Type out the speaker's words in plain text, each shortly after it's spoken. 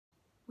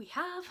we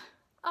have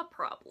a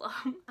problem.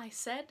 I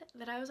said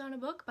that I was on a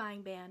book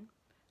buying ban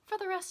for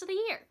the rest of the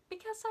year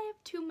because I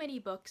have too many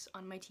books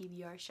on my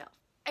TBR shelf.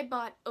 I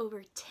bought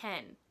over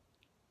 10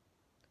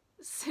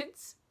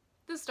 since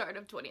the start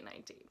of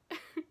 2019.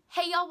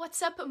 Hey y'all,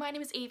 what's up? My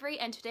name is Avery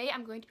and today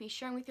I'm going to be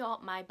sharing with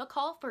y'all my book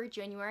haul for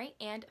January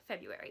and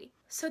February.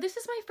 So this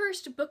is my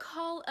first book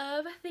haul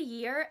of the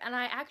year and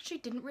I actually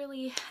didn't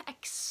really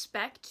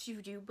expect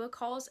to do book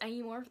hauls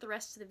anymore for the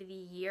rest of the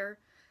year,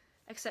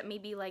 except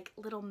maybe like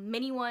little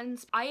mini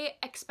ones. I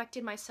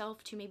expected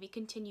myself to maybe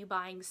continue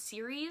buying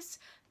series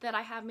that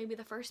I have maybe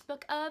the first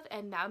book of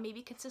and that would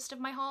maybe consist of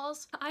my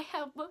hauls. I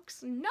have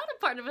books not a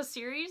part of a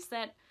series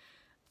that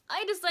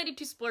I decided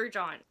to splurge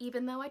on,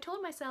 even though I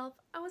told myself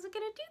I wasn't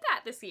gonna do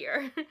that this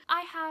year.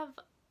 I have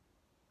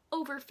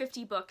over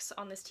 50 books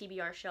on this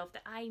TBR shelf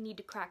that I need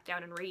to crack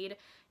down and read,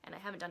 and I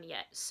haven't done it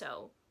yet,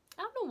 so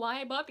I don't know why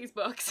I bought these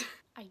books.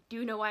 I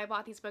do know why I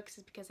bought these books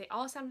is because they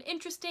all sounded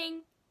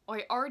interesting, or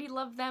I already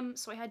loved them,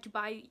 so I had to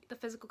buy the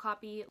physical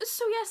copy.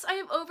 So yes, I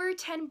have over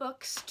 10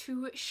 books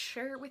to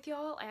share with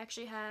y'all. I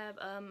actually have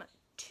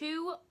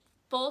 2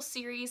 full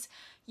series.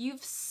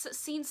 You've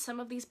seen some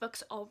of these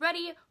books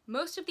already.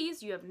 Most of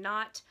these you have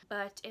not,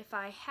 but if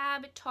I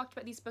have talked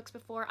about these books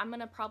before, I'm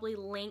gonna probably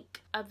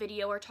link a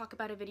video or talk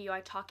about a video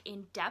I talk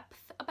in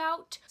depth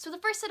about. So the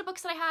first set of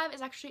books that I have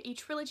is actually a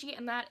trilogy,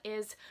 and that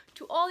is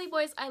To All the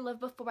Boys I Loved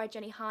Before by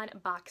Jenny Han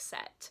box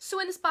set. So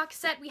in this box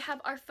set, we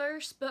have our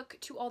first book,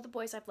 To All the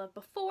Boys I've Loved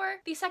Before,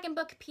 the second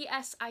book,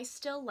 P.S. I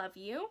Still Love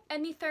You,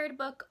 and the third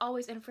book,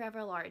 Always and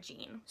Forever, Lara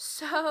Jean.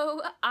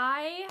 So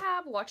I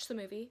have watched the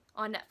movie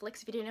on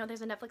Netflix. If you didn't know,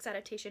 there's a Netflix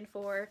adaptation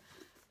for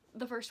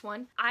the first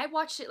one. I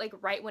watched it like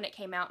right when it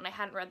came out and I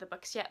hadn't read the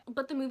books yet,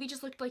 but the movie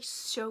just looked like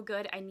so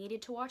good I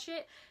needed to watch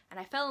it and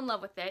I fell in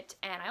love with it,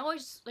 and I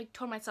always like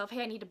told myself,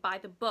 hey, I need to buy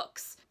the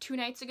books. 2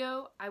 nights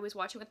ago I was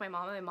watching with my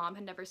mom and my mom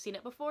had never seen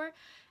it before,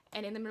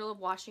 and in the middle of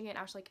watching it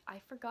I was like,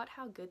 I forgot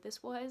how good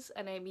this was,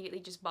 and I immediately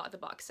just bought the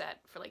box set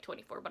for like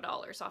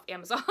 $24 off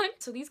Amazon.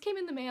 So these came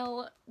in the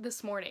mail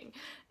this morning,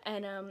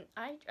 and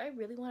I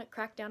really want to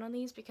crack down on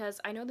these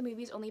because I know the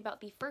movie's only about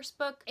the first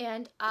book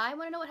and I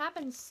want to know what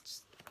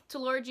happens to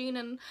Lara Jean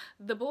and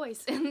the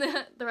boys in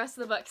the rest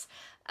of the books.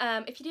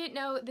 If you didn't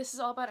know, this is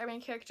all about our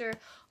main character,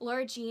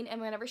 Lara Jean,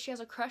 and whenever she has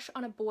a crush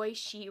on a boy,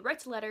 she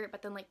writes a letter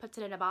but then like puts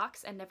it in a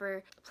box and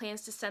never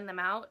plans to send them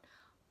out.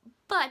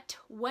 But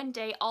one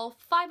day, all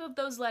 5 of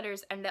those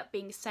letters end up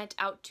being sent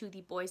out to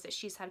the boys that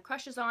she's had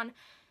crushes on,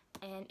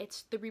 and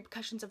it's the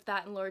repercussions of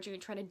that and Lara Jean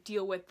trying to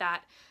deal with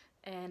that.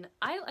 And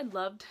I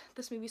loved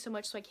this movie so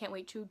much, so I can't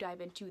wait to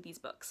dive into these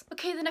books.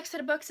 Okay, the next set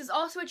of books is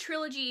also a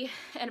trilogy,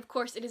 and of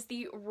course it is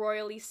the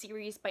Royally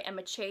series by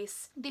Emma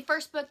Chase. The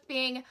first book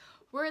being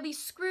Royally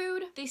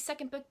Screwed, the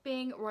second book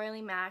being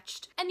Royally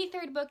Matched, and the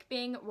third book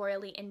being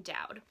Royally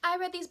Endowed. I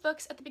read these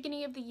books at the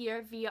beginning of the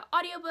year via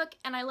audiobook,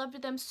 and I loved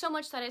them so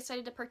much that I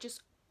decided to purchase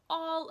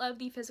all of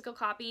the physical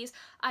copies.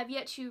 I've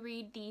yet to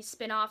read the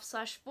spin-off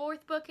 /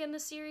 4th book in the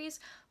series,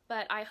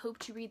 but I hope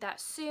to read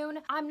that soon.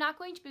 I'm not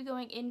going to be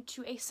going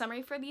into a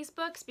summary for these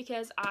books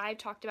because I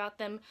talked about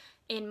them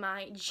in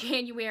my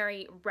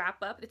January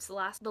wrap-up. It's the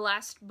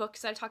last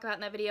books that I talk about in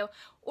that video,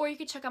 or you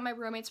could check out my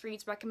romance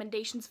reads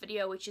recommendations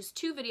video, which is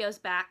 2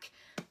 videos back,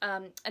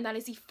 and that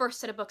is the first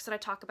set of books that I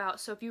talk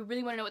about. So if you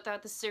really want to know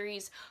about the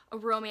series, a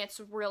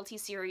romance royalty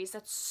series,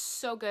 that's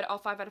so good, all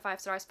 5 out of 5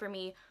 stars for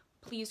me.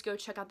 Please go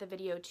check out the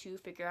video to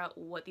figure out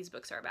what these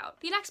books are about.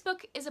 The next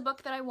book is a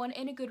book that I won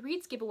in a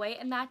Goodreads giveaway,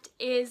 and that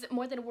is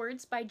More Than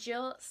Words by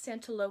Jill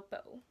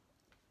Santolopo.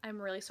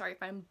 I'm really sorry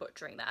if I'm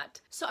butchering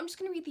that. So I'm just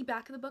gonna read the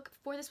back of the book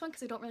for this one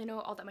because I don't really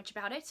know all that much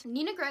about it.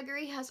 Nina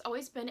Gregory has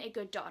always been a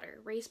good daughter.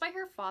 Raised by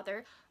her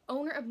father,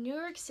 owner of New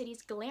York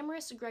City's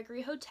glamorous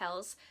Gregory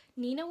Hotels,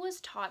 Nina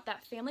was taught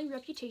that family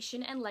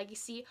reputation and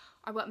legacy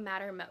are what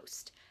matter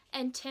most.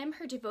 And Tim,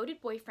 her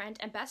devoted boyfriend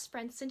and best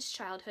friend since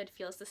childhood,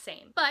 feels the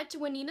same. But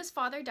when Nina's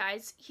father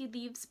dies, he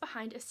leaves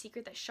behind a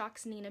secret that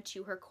shocks Nina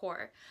to her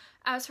core.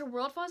 As her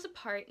world falls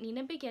apart,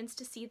 Nina begins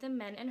to see the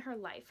men in her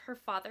life, her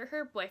father,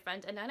 her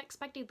boyfriend, and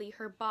unexpectedly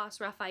her boss,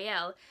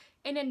 Raphael,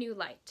 in a new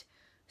light.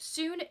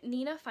 Soon,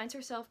 Nina finds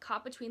herself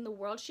caught between the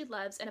world she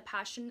loves and a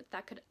passion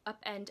that could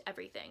upend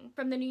everything.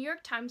 From the New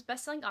York Times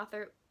bestselling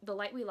author The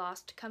Light We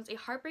Lost comes a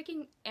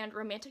heartbreaking and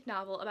romantic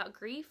novel about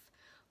grief,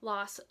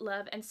 loss,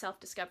 love, and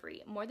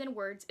self-discovery. More Than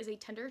Words is a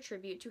tender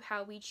tribute to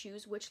how we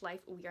choose which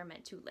life we are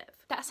meant to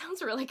live. That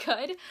sounds really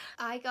good.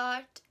 I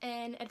got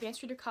an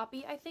advanced reader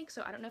copy, I think,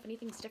 so I don't know if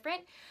anything's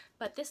different,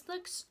 but this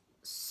looks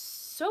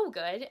so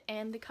good,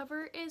 and the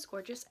cover is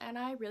gorgeous, and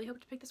I really hope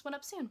to pick this one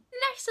up soon.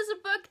 Next is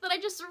a book that I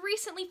just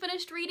recently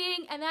finished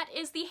reading, and that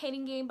is The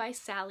Hating Game by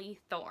Sally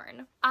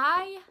Thorne.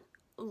 I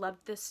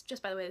loved this.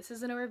 Just by the way, this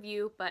isn't a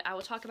review, but I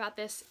will talk about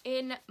this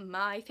in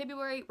my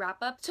February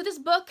wrap-up. So this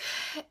book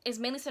is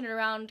mainly centered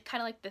around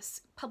kind of like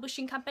this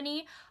publishing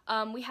company.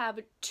 We have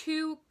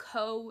 2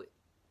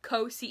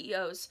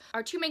 co-CEOs.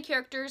 Our 2 main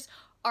characters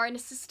are an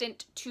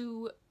assistant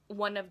to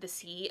one of the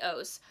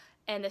CEOs,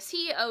 and the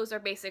CEOs are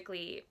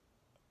basically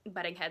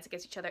butting heads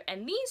against each other,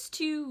 and these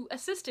 2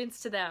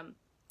 assistants to them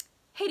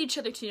hate each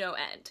other to no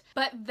end.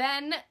 But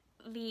then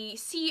the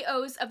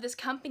CEOs of this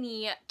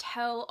company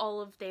tell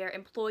all of their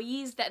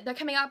employees that they're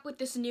coming up with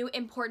this new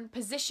important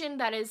position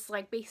that is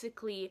like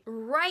basically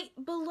right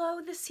below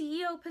the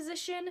CEO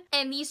position.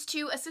 And these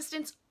two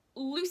assistants,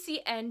 Lucy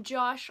and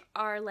Josh,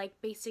 are like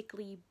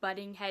basically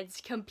butting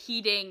heads,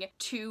 competing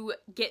to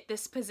get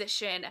this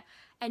position.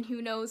 And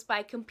who knows,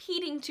 by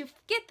competing to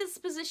get this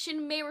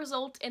position may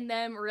result in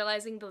them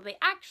realizing that they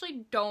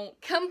actually don't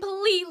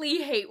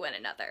completely hate one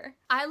another.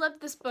 I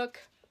loved this book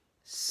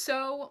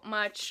so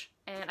much,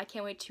 and I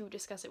can't wait to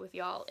discuss it with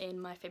y'all in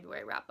my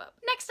February wrap-up.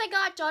 Next I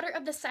got Daughter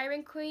of the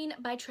Siren Queen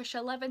by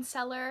Trisha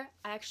Levenseller.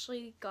 I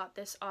actually got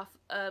this off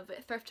of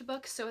Thrift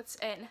Books, so it's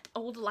an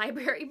old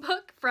library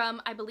book from,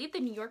 I believe,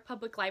 the New York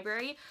Public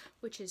Library,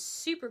 which is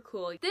super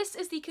cool. This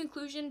is the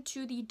conclusion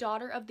to the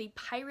Daughter of the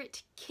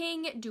Pirate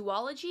King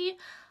duology.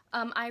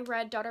 I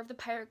read Daughter of the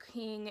Pirate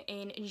King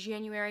in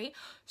January,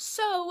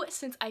 so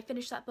since I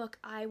finished that book,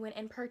 I went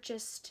and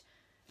purchased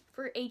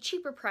for a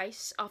cheaper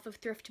price off of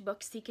Thrift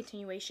Books the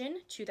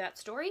continuation to that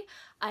story.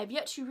 I've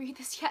yet to read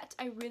this yet.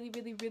 I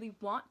really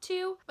want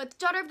to. But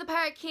Daughter of the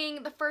Pirate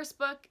King, the first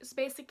book, is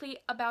basically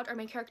about our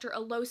main character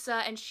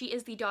Alosa, and she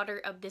is the daughter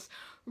of this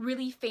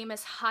really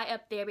famous high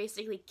up there,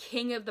 basically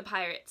king of the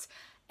pirates.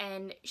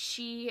 And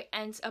she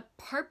ends up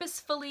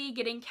purposefully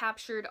getting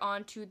captured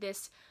onto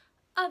this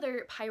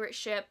other pirate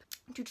ship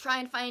to try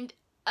and find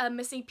a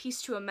missing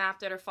piece to a map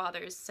that her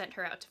father's sent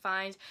her out to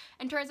find,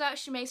 and turns out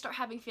she may start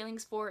having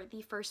feelings for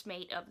the first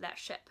mate of that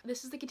ship.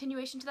 This is the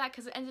continuation to that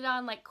because it ended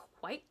on like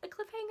quite a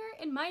cliffhanger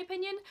in my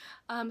opinion,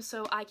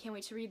 so I can't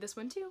wait to read this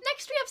one too.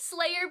 Next we have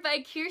Slayer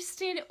by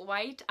Kirsten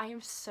White. I am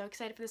so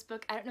excited for this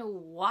book. I don't know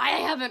why I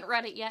haven't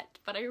read it yet,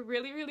 but I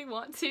really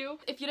want to.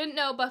 If you didn't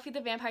know, Buffy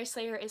the Vampire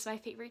Slayer is my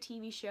favorite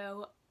TV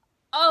show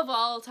of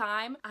all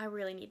time. I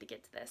really need to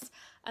get to this.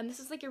 This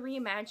is like a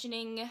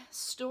reimagining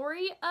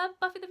story of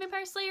Buffy the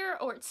Vampire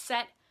Slayer, or it's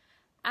set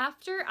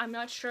after, I'm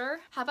not sure.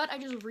 How about I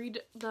just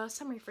read the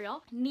summary for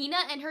y'all? Nina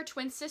and her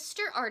twin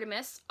sister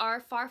Artemis are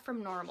far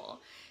from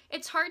normal.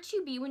 It's hard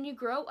to be when you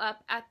grow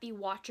up at the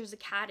Watchers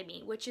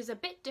Academy, which is a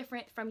bit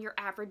different from your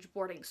average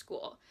boarding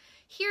school.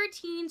 Here,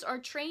 teens are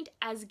trained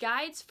as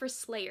guides for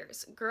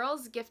slayers,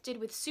 girls gifted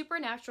with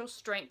supernatural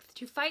strength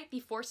to fight the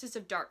forces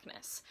of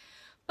darkness.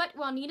 But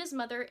while Nina's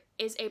mother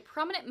is a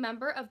prominent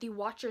member of the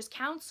Watchers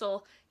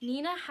Council,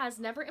 Nina has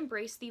never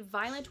embraced the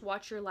violent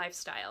Watcher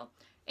lifestyle.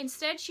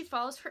 Instead, she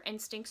follows her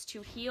instincts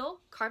to heal,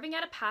 carving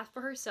out a path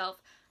for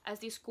herself as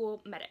the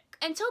school medic.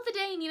 Until the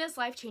day Nina's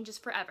life changes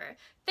forever,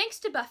 thanks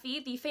to Buffy,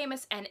 the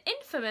famous and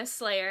infamous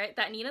Slayer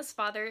that Nina's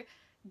father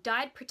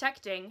died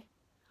protecting.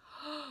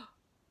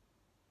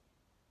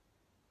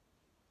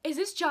 Is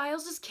this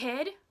Giles'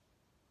 kid?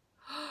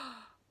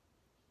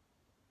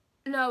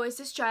 No, is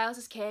this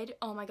Giles' kid?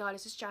 Oh my god,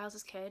 is this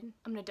Giles' kid?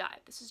 I'm gonna die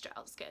if this is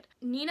Giles' kid.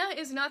 Nina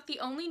is not the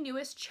only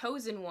newest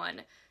chosen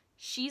one.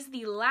 She's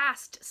the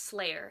last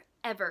Slayer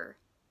ever,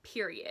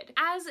 period.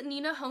 As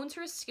Nina hones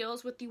her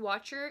skills with the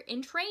Watcher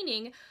in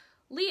training,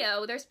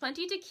 Leo, there's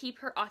plenty to keep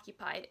her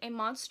occupied. A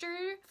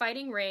monster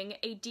fighting ring,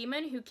 a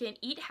demon who can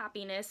eat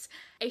happiness,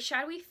 a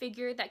shadowy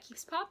figure that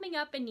keeps popping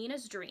up in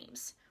Nina's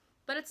dreams.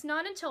 But it's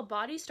not until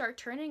bodies start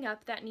turning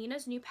up that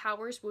Nina's new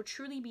powers will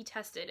truly be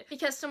tested,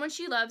 because someone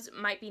she loves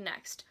might be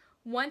next.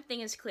 One thing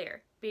is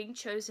clear, being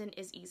chosen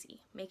is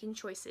easy. Making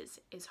choices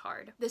is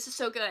hard. This is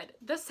so good.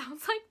 This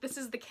sounds like this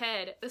is the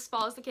kid. This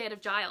follows the kid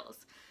of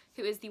Giles,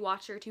 who is the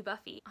Watcher to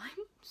Buffy.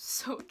 I'm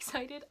so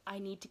excited. I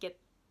need to get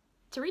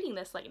to reading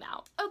this like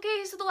now.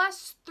 Okay, so the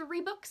last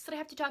 3 books that I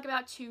have to talk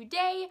about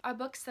today are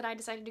books that I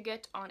decided to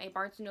get on a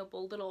Barnes &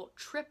 Noble little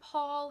trip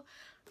haul.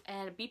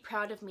 And be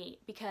proud of me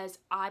because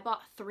I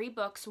bought 3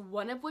 books,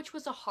 one of which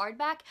was a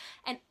hardback,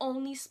 and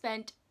only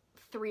spent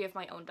 3 of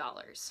my own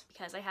dollars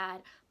because I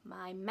had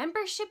my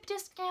membership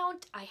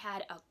discount, I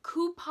had a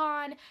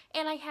coupon,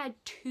 and I had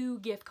 2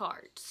 gift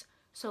cards.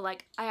 So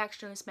like I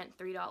actually only spent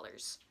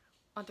 $3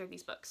 on 3 of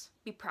these books.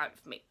 Be proud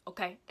of me,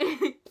 okay?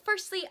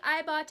 Firstly,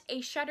 I bought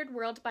A Shattered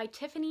World by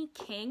Tiffany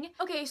King.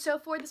 Okay, so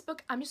for this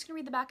book, I'm just gonna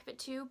read the back of it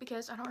too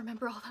because I don't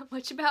remember all that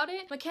much about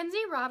it. Mackenzie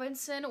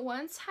Robinson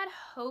once had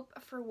hope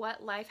for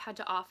what life had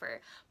to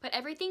offer, but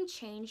everything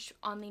changed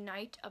on the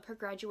night of her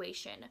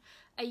graduation.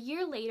 A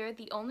year later,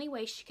 the only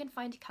way she can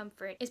find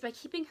comfort is by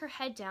keeping her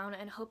head down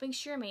and hoping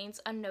she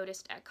remains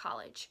unnoticed at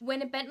college.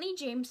 When Bentley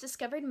James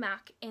discovered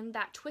Mac in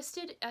that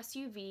twisted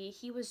SUV,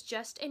 he was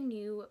just a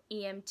new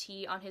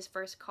EMT on his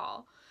first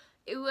call.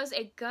 It was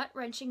a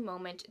gut-wrenching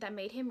moment that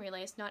made him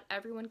realize not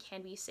everyone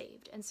can be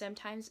saved, and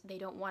sometimes they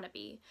don't want to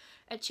be.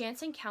 A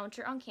chance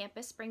encounter on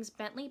campus brings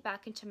Bentley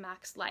back into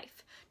Mac's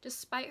life.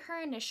 Despite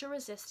her initial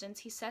resistance,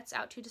 he sets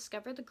out to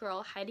discover the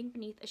girl hiding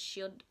beneath a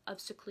shield of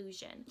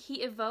seclusion.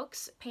 He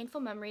evokes painful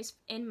memories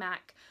in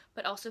Mac,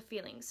 but also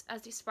feelings.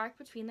 As the spark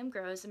between them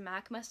grows,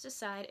 Mac must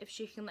decide if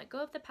she can let go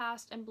of the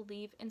past and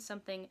believe in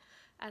something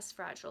as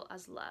fragile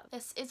as love.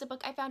 This is a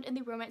book I found in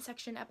the romance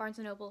section at Barnes &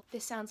 Noble.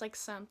 This sounds like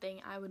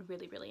something I would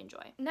really, really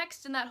enjoy.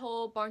 Next in that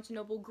whole Barnes &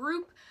 Noble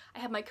group, I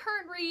have my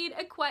current read,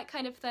 A Quiet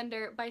Kind of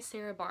Thunder by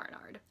Sarah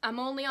Barnard. I'm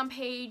only on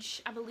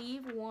page, I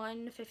believe,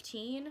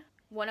 115,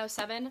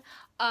 107,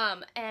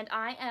 and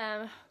I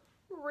am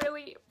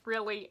really,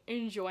 really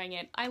enjoying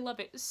it. I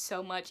love it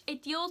so much.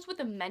 It deals with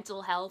the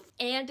mental health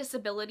and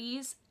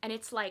disabilities, and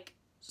it's like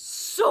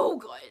so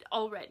good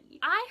already.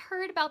 I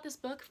heard about this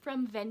book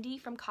from Vendi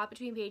from Caught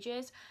Between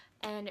Pages,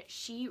 and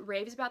she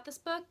raves about this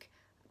book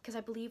because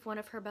I believe one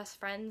of her best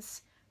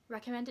friends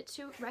recommended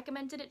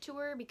it to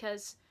her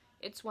because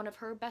it's one of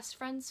her best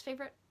friend's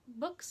favorite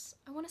books,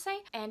 I want to say,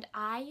 and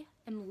I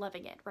am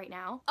loving it right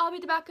now. I'll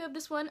read the back of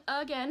this one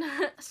again.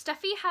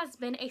 Steffi has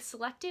been a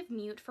selective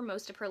mute for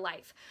most of her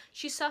life.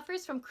 She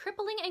suffers from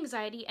crippling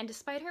anxiety and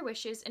despite her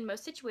wishes, in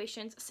most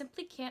situations,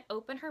 simply can't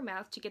open her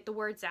mouth to get the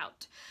words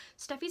out.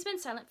 Steffi's been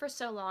silent for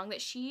so long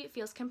that she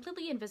feels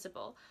completely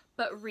invisible.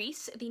 But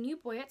Reese, the new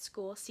boy at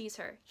school, sees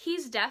her.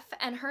 He's deaf,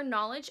 and her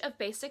knowledge of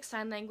basic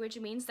sign language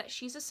means that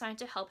she's assigned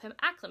to help him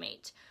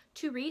acclimate.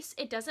 To Reese,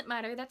 it doesn't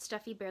matter that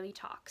Steffi barely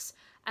talks.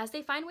 As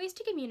they find ways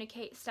to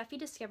communicate, Steffi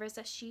discovers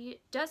that she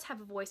does have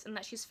a voice and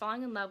that she's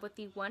falling in love with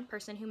the one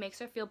person who makes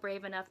her feel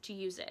brave enough to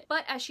use it.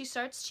 But as she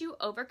starts to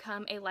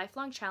overcome a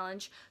lifelong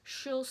challenge,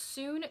 she'll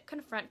soon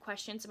confront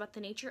questions about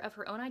the nature of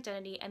her own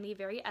identity and the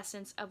very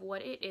essence of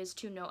what it is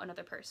to know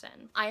another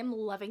person. I am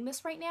loving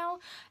this right now.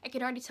 I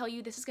can already tell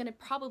you this is going to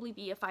probably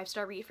be a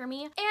 5-star read for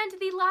me. And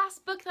the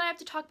last book that I have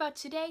to talk about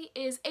today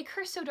is A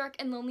Curse So Dark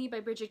and Lonely by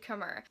Bridget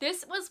Comer.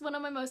 This was one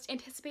of my most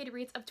anticipated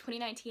reads of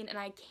 2019, and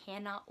I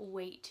cannot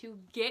wait to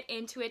get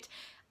into it.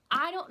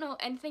 I don't know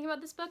anything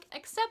about this book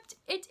except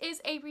it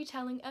is a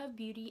retelling of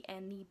Beauty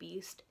and the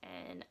Beast,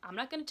 and I'm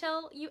not going to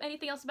tell you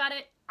anything else about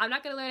it. I'm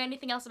not going to learn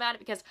anything else about it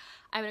because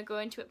I'm going to go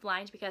into it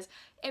blind, because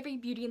every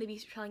Beauty and the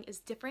Beast retelling is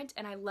different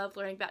and I love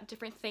learning about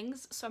different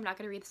things, so I'm not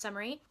going to read the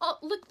summary. Oh,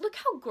 look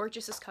how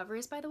gorgeous this cover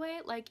is, by the way.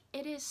 Like,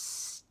 it is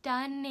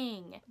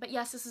stunning. But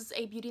yes, this is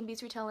a Beauty and the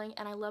Beast retelling,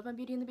 and I love my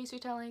Beauty and the Beast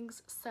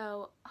retellings,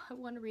 so I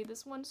want to read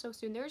this one so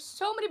soon. There's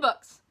so many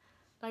books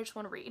I just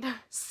want to read.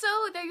 So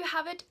there you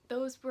have it.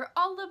 Those were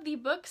all of the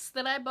books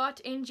that I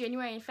bought in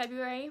January and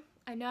February.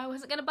 I know I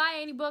wasn't gonna buy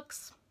any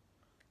books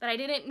that I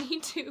didn't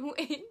need to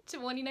in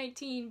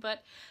 2019,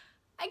 but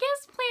I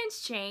guess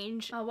plans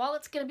change. My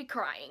wallet's gonna be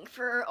crying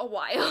for a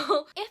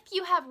while. If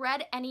you have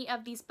read any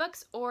of these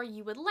books or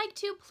you would like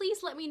to,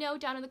 please let me know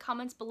down in the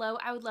comments below.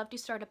 I would love to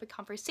start up a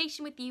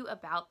conversation with you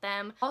about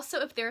them. Also,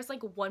 if there's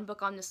like one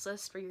book on this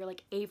list where you're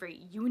like, Avery,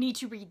 you need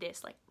to read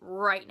this like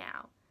right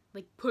now.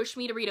 Like, push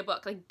me to read a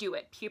book. Like, do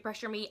it. Peer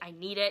pressure me. I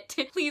need it.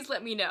 Please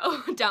let me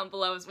know down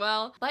below as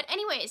well. But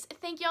anyways,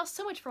 thank y'all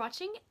so much for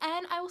watching,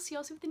 and I will see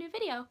y'all soon with a new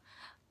video.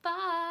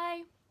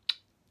 Bye!